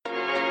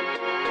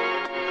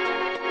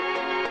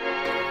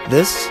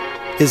This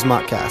is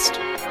Mockcast,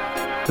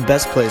 the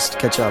best place to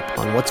catch up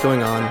on what's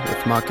going on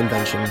with Mock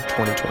Convention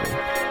 2020.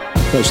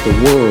 Because the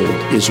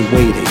world is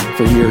waiting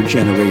for your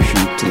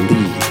generation to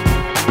lead.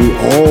 We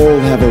all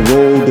have a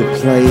role to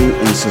play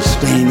in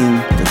sustaining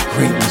the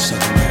greatness of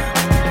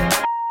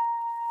America.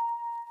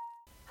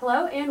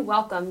 Hello and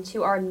welcome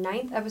to our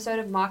 9th episode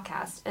of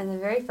Mockcast and the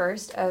very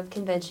first of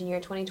Convention Year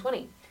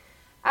 2020.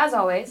 As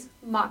always,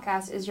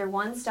 Mockcast is your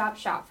one-stop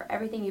shop for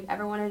everything you've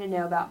ever wanted to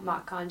know about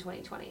MockCon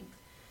 2020.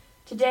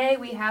 Today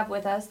we have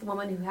with us the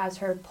woman who has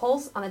her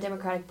pulse on the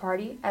Democratic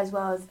Party, as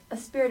well as a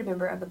spirited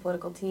member of the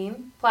political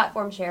team,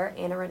 Platform Chair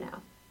Anna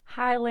Reneau.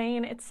 Hi,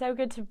 Lane. It's so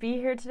good to be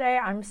here today.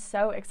 I'm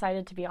so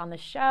excited to be on the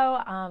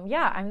show.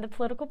 I'm the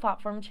political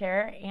platform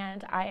chair,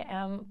 and I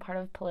am part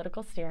of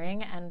political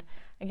steering. And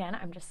again,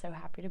 I'm just so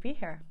happy to be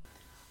here.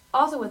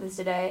 Also with us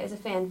today is a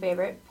fan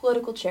favorite,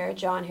 political chair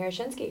John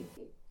Heroshinsky.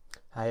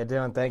 How you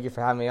doing? Thank you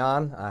for having me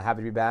on.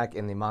 Happy to be back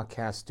in the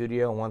Mockcast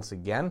studio once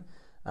again.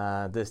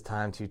 This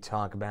time to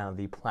talk about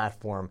the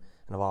platform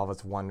and of all of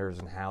its wonders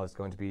and how it's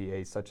going to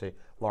be such a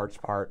large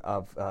part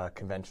of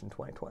Convention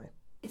 2020.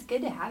 It's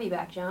good to have you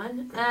back,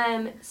 John.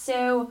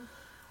 So,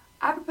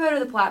 apropos to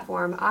the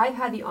platform, I've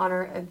had the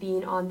honor of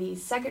being on the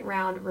second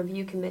round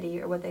review committee,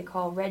 or what they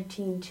call Red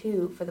Team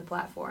 2 for the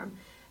platform.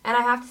 And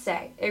I have to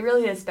say, it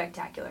really is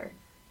spectacular.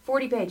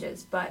 40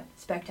 pages, but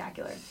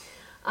spectacular.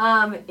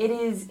 It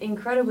is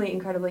incredibly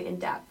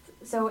in-depth.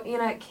 So,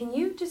 Anna, can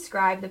you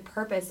describe the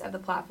purpose of the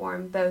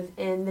platform, both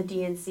in the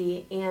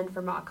DNC and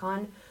for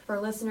MockCon,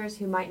 for listeners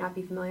who might not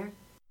be familiar?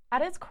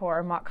 At its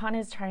core, MockCon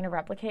is trying to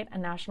replicate a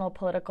national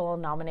political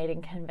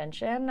nominating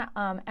convention,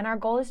 and our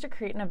goal is to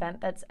create an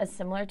event that's as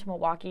similar to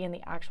Milwaukee and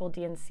the actual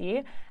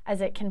DNC as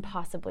it can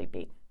possibly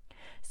be.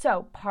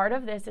 So part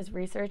of this is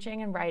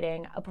researching and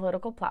writing a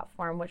political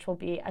platform which will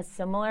be as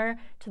similar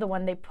to the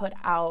one they put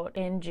out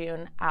in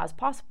June as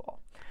possible.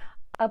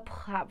 A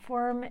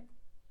platform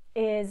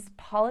is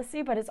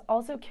policy, but it's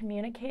also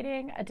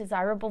communicating a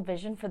desirable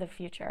vision for the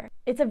future.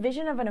 It's a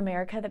vision of an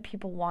America that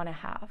people want to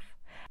have.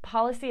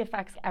 Policy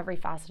affects every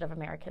facet of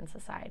American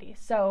society.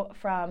 So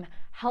from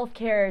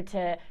healthcare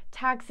to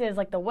taxes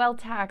like the wealth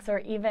tax, or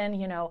even,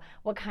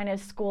 what kind of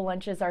school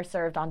lunches are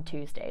served on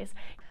Tuesdays.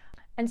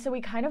 And so we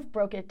kind of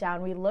broke it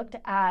down. We looked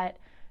at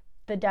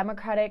the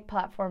Democratic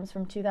platforms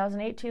from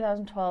 2008,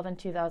 2012, and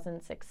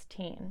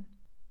 2016.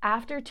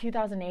 After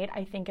 2008,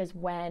 I think, is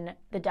when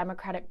the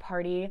Democratic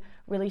Party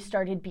really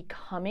started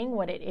becoming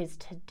what it is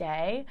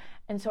today.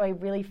 And so I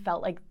really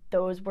felt like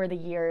those were the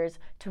years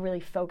to really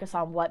focus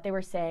on what they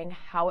were saying,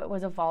 how it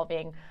was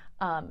evolving,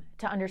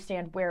 to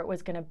understand where it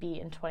was going to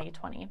be in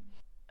 2020.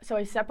 So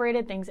I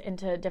separated things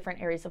into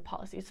different areas of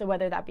policy. So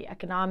whether that be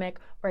economic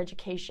or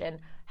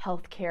education,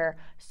 healthcare,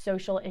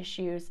 social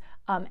issues,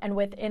 and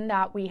within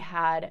that we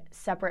had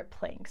separate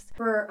planks.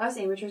 For us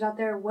amateurs out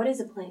there, what is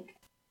a plank?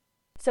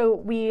 So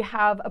we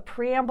have a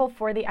preamble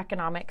for the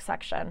economic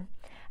section,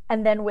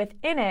 and then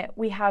within it,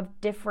 we have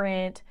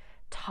different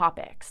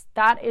topics.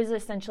 That is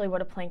essentially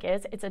what a plank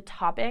is. It's a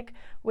topic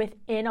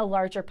within a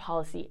larger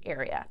policy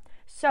area.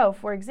 So,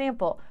 for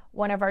example,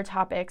 one of our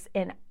topics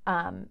in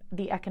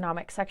the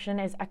economic section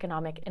is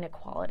economic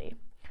inequality.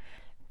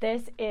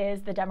 This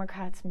is the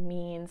Democrats'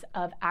 means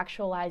of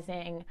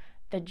actualizing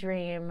the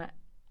dream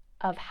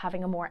of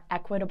having a more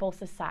equitable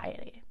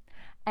society.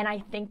 And I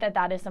think that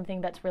that is something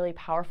that's really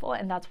powerful,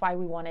 and that's why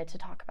we wanted to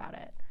talk about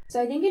it.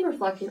 So I think in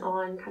reflecting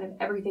on kind of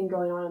everything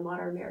going on in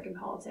modern American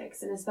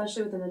politics, and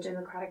especially within the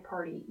Democratic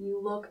Party, you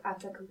look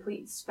at the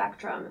complete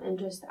spectrum and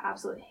just the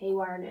absolute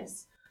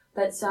haywireness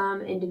that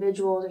some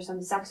individuals or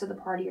some sects of the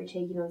party are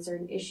taking on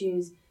certain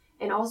issues.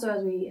 And also,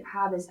 as we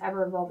have this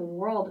ever-evolving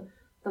world,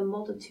 the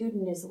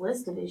multitudinous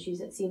list of issues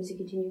that seems to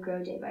continue to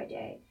grow day by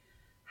day.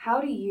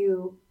 How do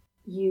you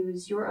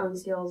use your own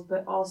skills,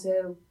 but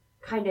also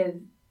kind of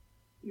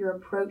your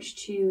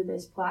approach to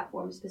this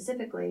platform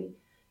specifically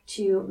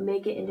to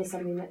make it into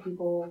something that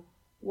people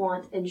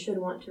want and should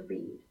want to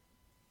read?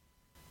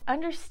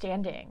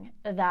 Understanding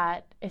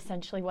that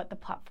essentially what the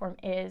platform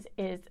is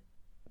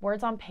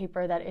words on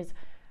paper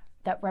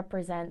that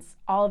represents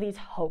all these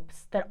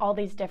hopes that all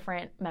these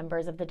different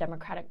members of the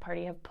Democratic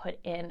Party have put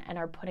in and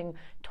are putting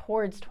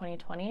towards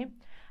 2020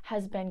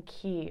 has been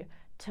key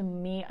to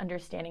me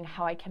understanding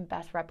how I can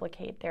best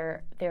replicate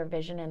their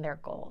vision and their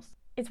goals.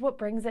 It's what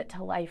brings it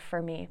to life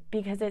for me,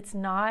 because it's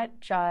not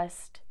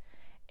just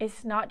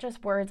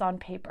words on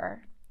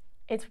paper.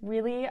 It's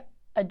really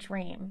a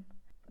dream.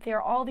 There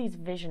are all these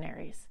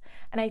visionaries,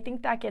 and I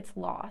think that gets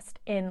lost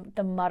in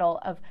the muddle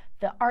of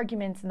the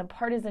arguments and the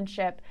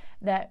partisanship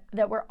that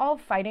we're all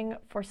fighting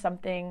for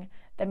something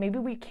that maybe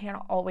we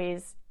can't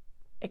always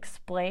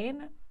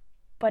explain,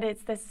 but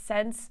it's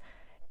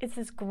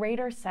this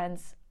greater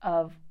sense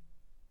of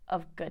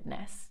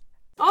goodness.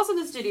 Also in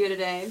the studio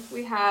today,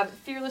 we have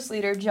fearless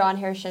leader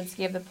John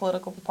Heroshinsky of the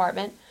political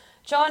department.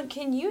 John,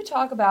 can you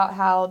talk about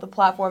how the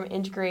platform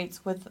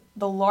integrates with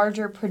the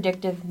larger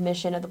predictive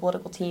mission of the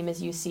political team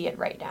as you see it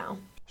right now?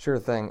 Sure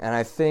thing. And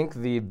I think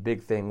the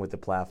big thing with the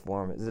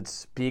platform is it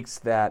speaks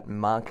that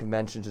Mock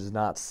Convention does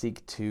not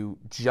seek to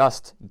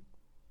just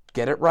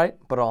get it right,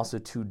 but also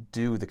to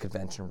do the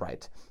convention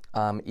right.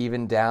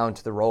 Even down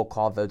to the roll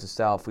call votes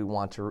itself, we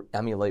want to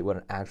emulate what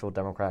an actual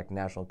Democratic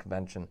National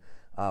Convention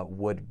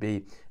would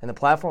be. And the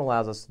platform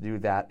allows us to do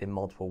that in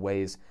multiple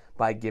ways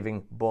by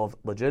giving both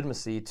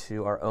legitimacy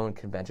to our own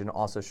convention and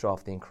also show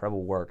off the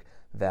incredible work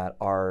that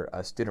our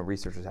student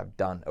researchers have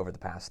done over the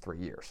past 3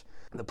 years.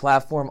 The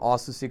platform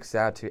also seeks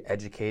out to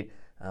educate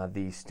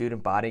the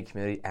student body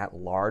community at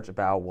large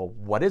about, well,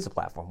 what is a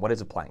platform? What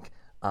is a plank?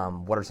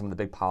 What are some of the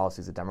big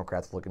policies that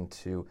Democrats are looking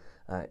to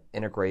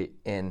integrate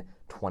in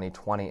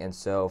 2020? And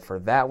so for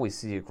that, we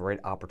see a great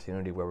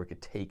opportunity where we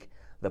could take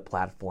the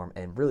platform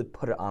and really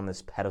put it on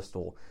this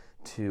pedestal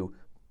to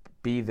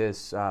be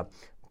this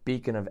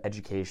beacon of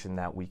education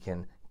that we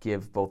can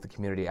give both the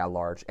community at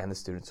large and the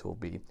students who will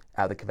be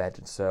at the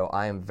convention. So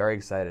I am very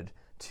excited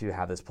to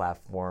have this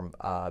platform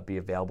be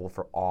available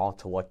for all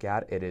to look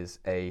at. It is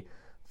a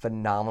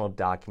phenomenal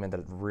document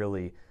that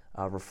really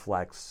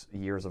reflects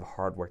years of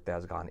hard work that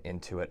has gone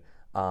into it.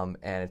 And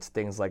it's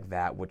things like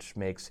that which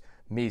makes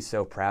me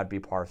so proud to be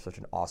part of such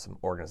an awesome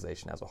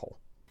organization as a whole.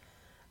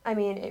 I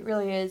mean, it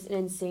really is an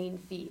insane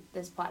feat,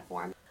 this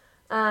platform.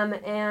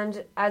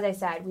 And as I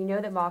said, we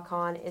know that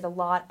MockCon is a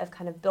lot of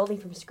kind of building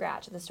from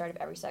scratch at the start of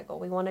every cycle.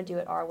 We want to do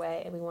it our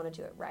way, and we want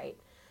to do it right.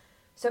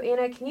 So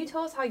Anna, can you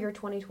tell us how your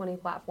 2020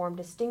 platform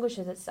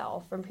distinguishes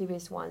itself from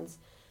previous ones?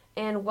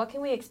 And what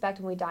can we expect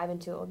when we dive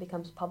into it when it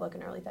becomes public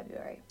in early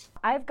February?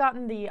 I've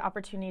gotten the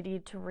opportunity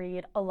to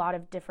read a lot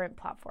of different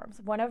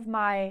platforms. One of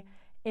my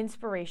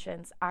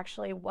inspirations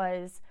actually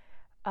was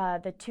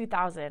the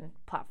 2000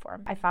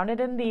 platform. I found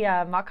it in the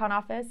MockCon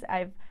office.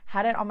 I've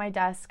had it on my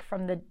desk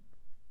from the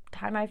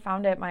time I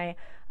found it my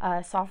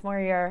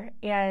sophomore year.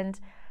 And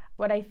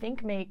what I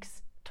think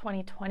makes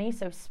 2020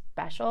 so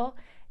special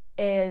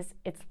is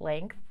its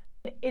length.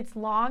 It's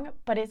long,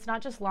 but it's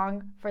not just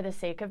long for the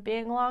sake of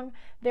being long.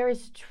 There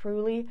is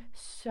truly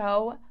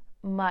so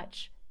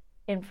much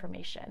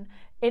information.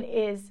 It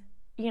is,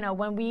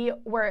 when we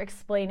were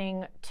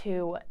explaining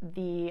to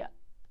the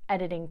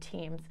editing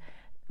teams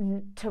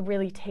to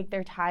really take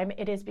their time,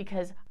 it is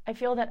because I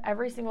feel that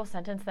every single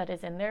sentence that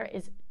is in there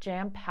is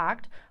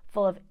jam-packed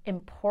full of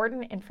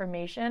important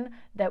information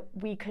that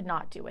we could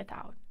not do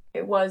without.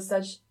 It was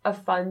such a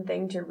fun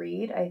thing to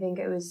read. I think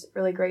it was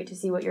really great to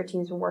see what your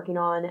team's been working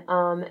on.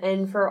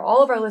 And for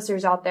all of our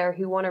listeners out there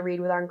who want to read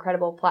with our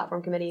incredible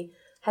platform committee,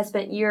 has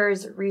spent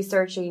years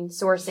researching,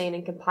 sourcing,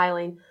 and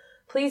compiling,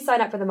 please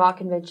sign up for the Mock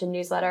Convention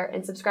newsletter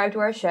and subscribe to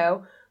our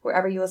show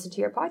wherever you listen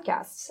to your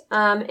podcasts.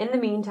 In the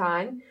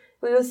meantime,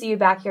 we will see you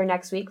back here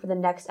next week for the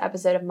next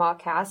episode of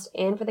Mockcast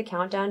and for the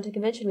countdown to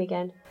convention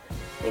weekend.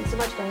 Thanks so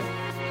much,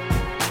 guys.